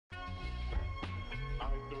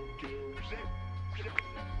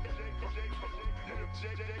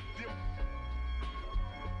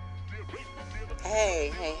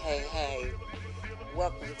Hey.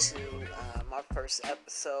 Welcome to my first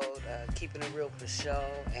episode, Keeping It Real for Show.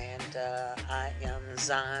 And I am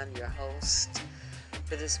Zahn, your host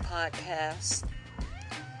for this podcast.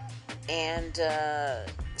 And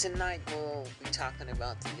tonight we'll be talking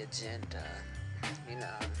about the agenda, you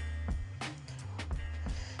know.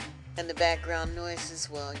 And the background noises,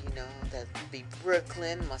 well, that'd be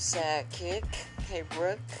Brooklyn, my sidekick. Hey,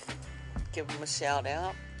 Brooke, give him a shout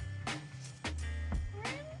out.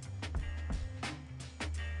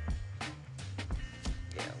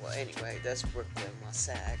 Anyway, that's Brooklyn, my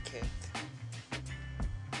sidekick.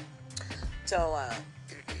 So,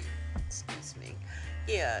 excuse me.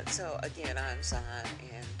 Yeah, so again, I'm Zahn,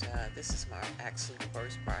 and this is my actually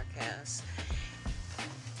first broadcast.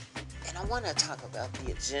 And I want to talk about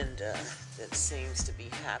the agenda that seems to be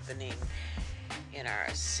happening in our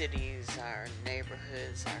cities, our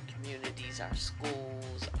neighborhoods, our communities, our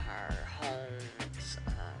schools, our homes,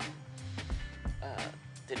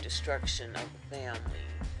 the destruction of the family,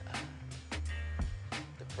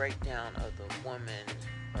 the breakdown of the woman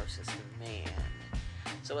versus the man.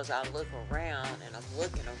 So as I look around and I'm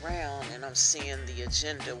looking around and I'm seeing the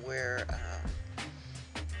agenda where,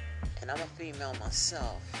 and I'm a female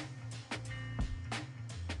myself,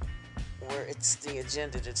 where it's the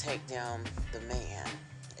agenda to take down the man,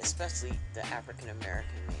 especially the African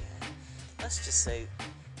American man. Let's just say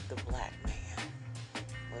the black man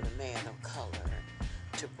or the man of color,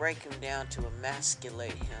 to break him down, to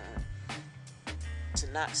emasculate him, to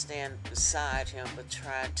not stand beside him, but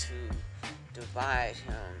try to divide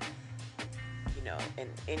him, and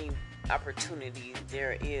any opportunity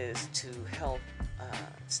there is to help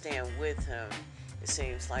stand with him. It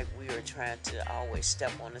seems like we are trying to always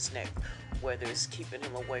step on his neck, whether it's keeping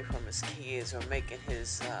him away from his kids or making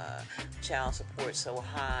his child support so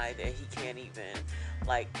high that he can't even,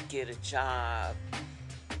 get a job.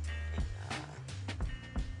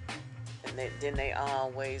 And then they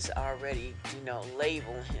always already,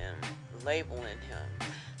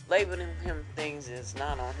 labeling him things is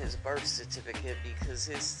not on his birth certificate, because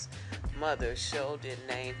his mother sure didn't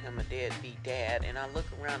name him a deadbeat dad. And I look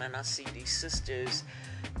around and I see these sisters,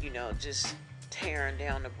 just tearing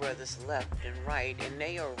down the brothers left and right, and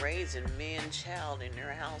they are raising child in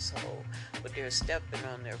their household, but they're stepping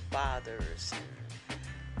on their fathers and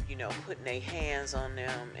putting their hands on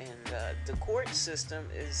them, and the court system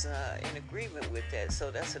is in agreement with that.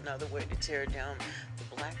 So that's another way to tear down the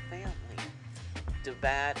black family.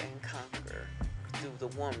 Divide and conquer through the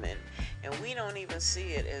woman. And we don't even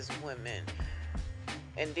see it as women.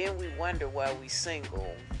 And then we wonder why we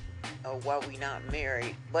single or why we not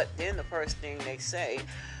married. But then the first thing they say,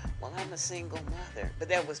 well, I'm a single mother. But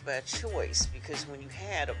that was by choice, because when you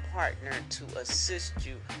had a partner to assist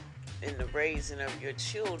you in the raising of your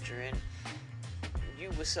children,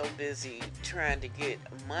 you were so busy trying to get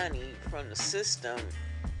money from the system.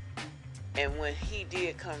 And when he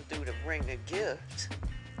did come through to bring a gift,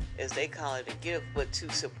 as they call it, a gift, but to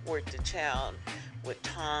support the child with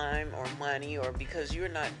time or money, or because he's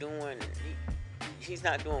not doing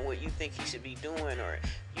what you think he should be doing, or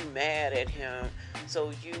you mad at him,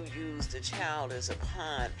 so you use the child as a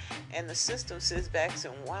pawn. And the system sits back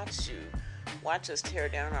and watch us tear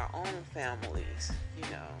down our own families,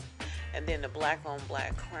 And then the black on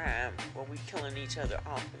black crime, where we killing each other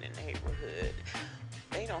off in the neighborhood.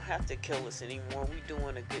 They don't have to kill us anymore. We're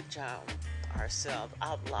doing a good job ourselves.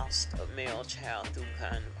 I've lost a male child through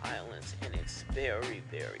gun violence, and it's very,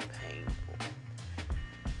 very painful.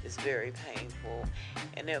 It's very painful.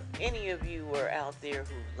 And if any of you are out there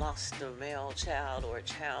who lost a male child or a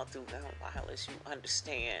child through gun violence, you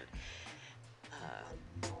understand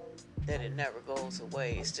that it never goes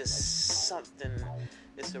away. It's just something,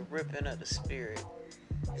 it's a ripping of the spirit.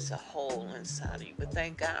 It's a hole inside of you. But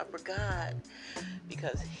thank God for God,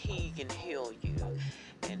 because He can heal you,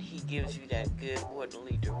 and He gives you that good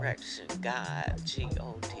orderly direction. God,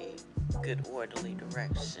 G-O-D, good orderly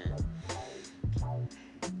direction.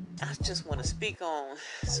 I just want to speak on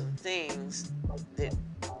some things that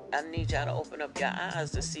I need y'all to open up your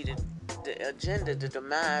eyes to see the agenda, the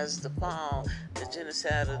demise, the fall, the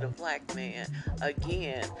genocide of the black man.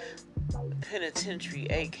 Again, penitentiary,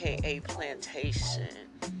 aka plantation.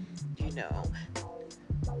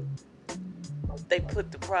 They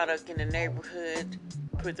put the product in the neighborhood,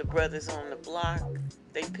 put the brothers on the block,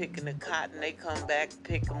 they picking the cotton, they come back,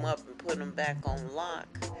 pick them up and put them back on lock.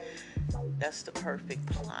 That's the perfect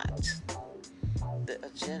plot, the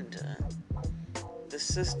agenda. the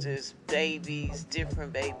sisters' babies,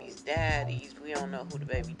 different babies' daddies. We don't know who the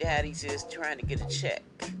baby daddies is, trying to get a check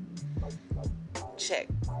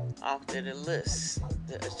off of the list,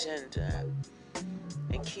 the agenda.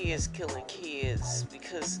 And kids killing kids,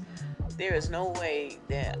 because there is no way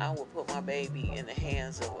that I would put my baby in the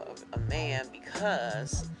hands of a man,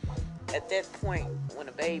 because at that point when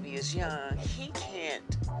a baby is young,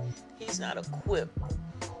 he's not equipped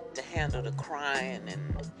to handle the crying, and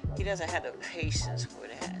he doesn't have the patience for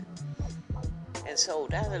that. And so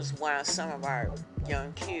that is why some of our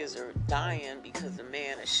young kids are dying, because the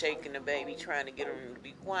man is shaking the baby, trying to get him to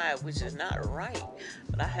be quiet, which is not right.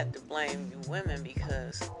 But I have to blame you women,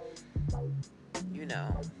 because, you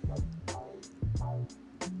know,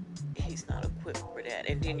 he's not equipped for that.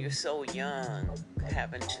 And then you're so young,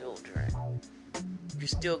 having children. You're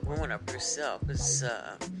still growing up yourself as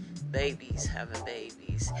babies, having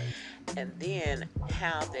babies. And then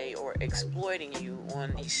how they are exploiting you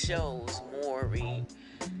on these shows, Maury,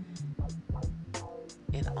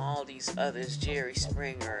 and all these others, Jerry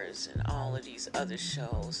Springer's, and all of these other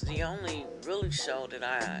shows. The only really show that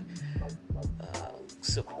I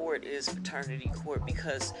support is Paternity Court,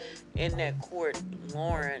 because in that court,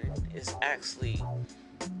 Lauren is actually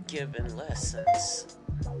giving lessons.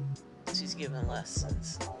 She's giving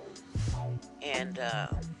lessons, and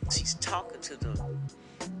she's talking to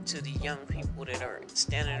the young people that are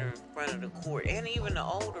standing in front of the court, and even the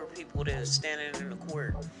older people that are standing in the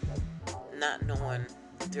court, not knowing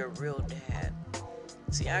their real dad.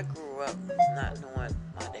 See, I grew up not knowing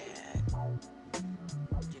my dad.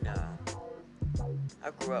 You know,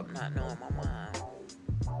 I grew up not knowing my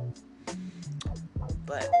mom.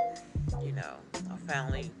 But, you know, I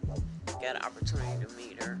finally got an opportunity to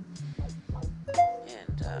meet her.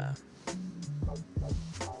 And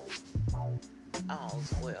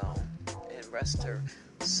all's well. And rest her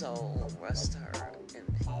soul, rest her in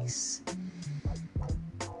peace.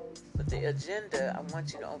 But the agenda, I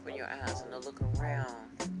want you to open your eyes and to look around.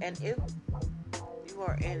 And if you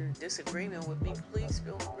are in disagreement with me, please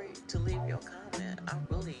feel free to leave your comment. I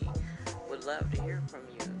really would love to hear from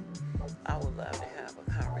you. I would love to have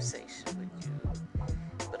a conversation with you.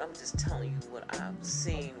 But I'm just telling you what I've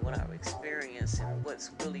seen, what I've experienced, and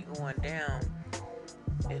what's really going down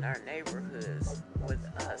in our neighborhoods with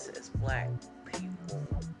us as black people.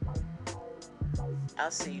 I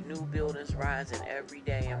see new buildings rising every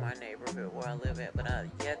day in my neighborhood where I live at, but I've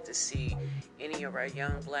yet to see any of our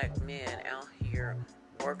young black men out here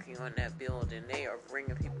working on that building. They are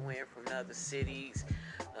bringing people in from other cities,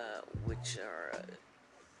 which are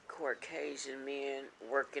Caucasian men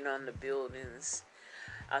working on the buildings.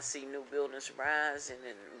 I see new buildings rising,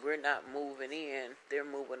 and we're not moving in. They're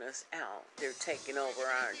moving us out. They're taking over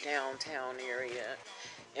our downtown area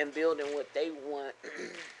and building what they want.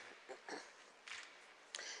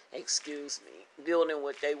 Building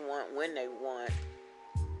what they want when they want.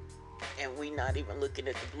 And we not even looking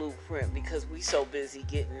at the blueprint, because we so busy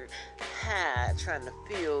getting high, trying to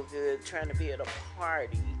feel good, trying to be at a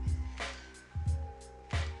party.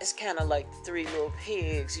 It's kind of like the Three Little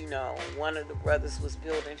Pigs, you know. One of the brothers was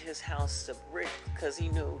building his house to brick because he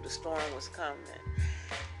knew the storm was coming.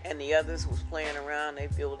 And the others was playing around. They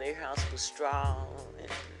built their house with straw and,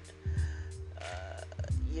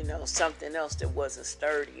 you know, something else that wasn't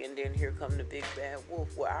sturdy. And then here come the big bad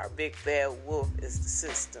wolf. Well, our big bad wolf is the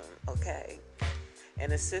system, okay?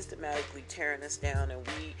 And it's systematically tearing us down, and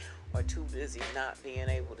we are too busy not being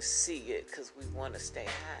able to see it because we want to stay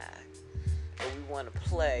high. Or we want to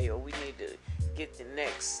play, or we need to get the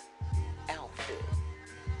next outfit,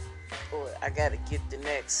 or I got to get the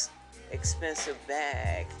next expensive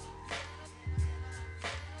bag.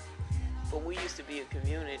 But we used to be a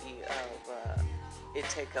community of it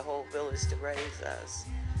take a whole village to raise us.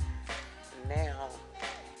 Now,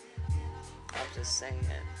 I'm just saying,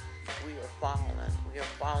 we are falling. We are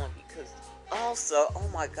falling because also, oh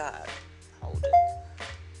my God, hold it.